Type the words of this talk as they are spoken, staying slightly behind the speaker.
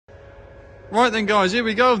Right then guys, here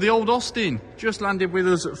we go, the old Austin. Just landed with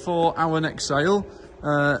us for our next sale.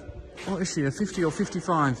 What is she, a 50 or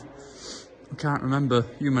 55? I can't remember.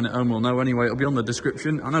 You men at home will know anyway, it'll be on the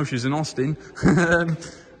description. I know she's an Austin.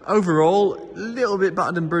 Overall, a little bit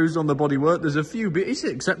battered and bruised on the bodywork. There's a few bits,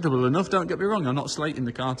 it's acceptable enough, don't get me wrong. I'm not slating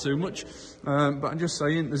the car too much, but I'm just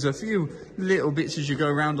saying there's a few little bits as you go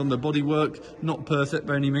around on the bodywork. Not perfect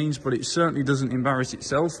by any means, but it certainly doesn't embarrass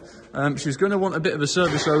itself. She's going to want a bit of a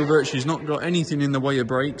service over. She's not got anything in the way of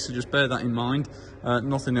brakes, so just bear that in mind.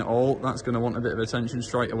 Nothing at all. That's going to want a bit of attention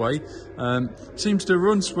straight away. Seems to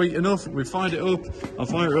run sweet enough. We've fired it up. I'll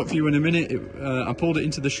fire it up for you in a minute. I pulled it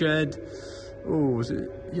into the shed. Oh, was it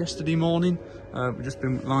yesterday morning? We've just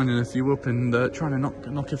been lining a few up and trying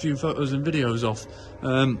to knock a few photos and videos off.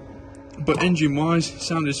 But engine wise,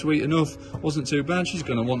 sounded sweet enough, wasn't too bad. She's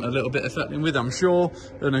going to want a little bit of fettling with, I'm sure.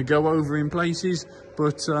 Going to go over in places,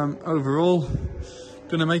 but overall,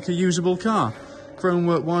 going to make a usable car. Chrome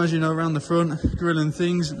work wise, you know, around the front, grille and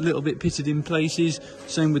things, a little bit pitted in places.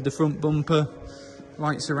 Same with the front bumper.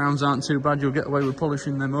 Light surrounds aren't too bad, you'll get away with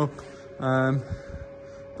polishing them up.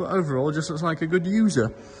 But overall, just looks like a good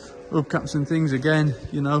user. Hubcaps and things, again,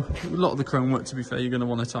 you know, a lot of the chrome work, to be fair, you're going to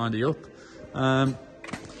want to tidy up.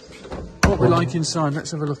 What we like inside, let's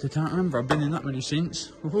have a look. I can't remember, I've been in that many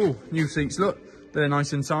since. Oh, new seats, look, they're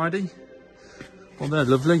nice and tidy. Well, they're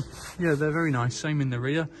lovely. Yeah, they're very nice. Same in the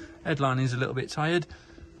rear. Headline is a little bit tired.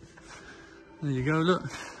 There you go, look.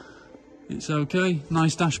 It's okay.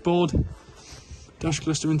 Nice dashboard. Dash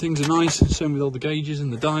cluster and things are nice. Same with all the gauges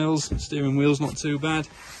and the dials. Steering wheel's not too bad.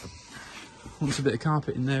 Wants a bit of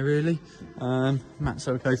carpet in there, really. Mat's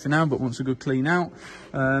okay for now, but wants a good clean out.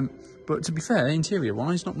 But to be fair,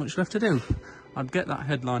 interior-wise, not much left to do. I'd get that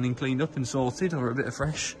headlining cleaned up and sorted, or a bit of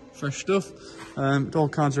fresh stuff. Door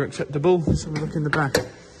cards are acceptable. Let's have a look in the back.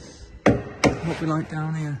 What we like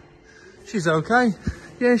down here. She's okay.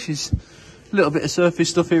 Yeah, she's a little bit of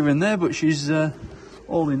surface stuff here and there, but she's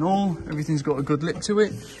all in all, everything's got a good lip to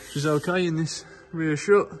it. She's okay in this rear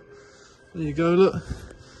shut. There you go, look.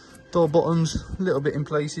 Door bottoms, a little bit in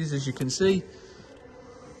places, as you can see.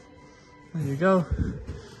 There you go.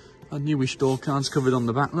 Had newish door cards covered on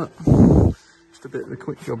the back, look. Just a bit of a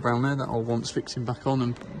quick job around there, that all wants fixing back on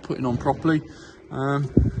and putting on properly.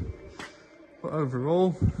 But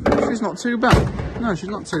overall, she's not too bad. No, she's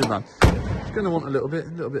not too bad. She's going to want a little bit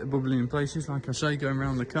of bubbling in places, like I say, going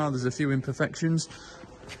around the car. There's a few imperfections.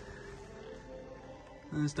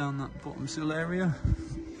 There's down that bottom sill area.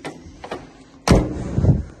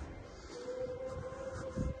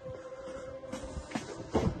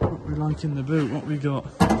 What we like in the boot, what we got?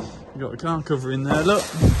 We got a car cover in there, look.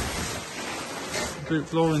 Boot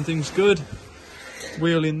floor and things good.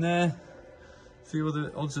 Wheel in there. A few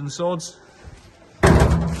other odds and sods.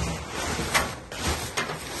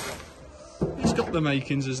 It's got the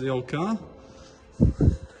makings as the old car.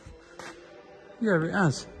 Yeah, it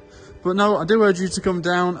has. But no, I do urge you to come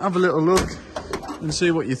down, have a little look and see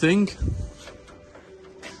what you think.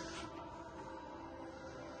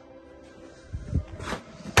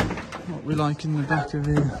 What we like in the back of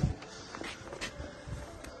here.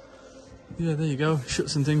 Yeah, there you go.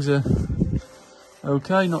 Shuts and things are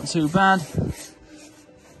okay, not too bad.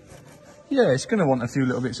 Yeah, it's going to want a few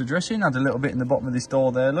little bits of dressing. Add a little bit in the bottom of this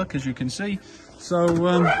door there, look, as you can see.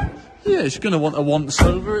 So, yeah, it's going to want a once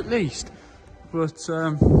over at least. But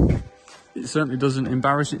it certainly doesn't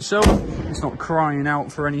embarrass itself. It's not crying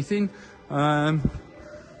out for anything.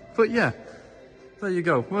 But yeah, there you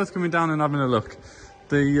go. Worth coming down and having a look.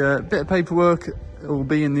 The bit of paperwork will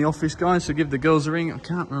be in the office, guys, so give the girls a ring. I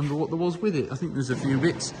can't remember what there was with it. I think there's a few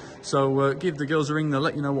bits. So give the girls a ring. They'll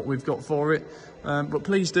let you know what we've got for it. But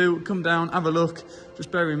please do come down, have a look. Just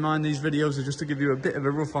bear in mind these videos are just to give you a bit of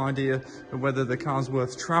a rough idea of whether the car's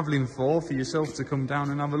worth travelling for yourself to come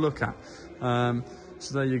down and have a look at.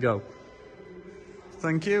 So there you go.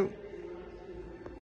 Thank you.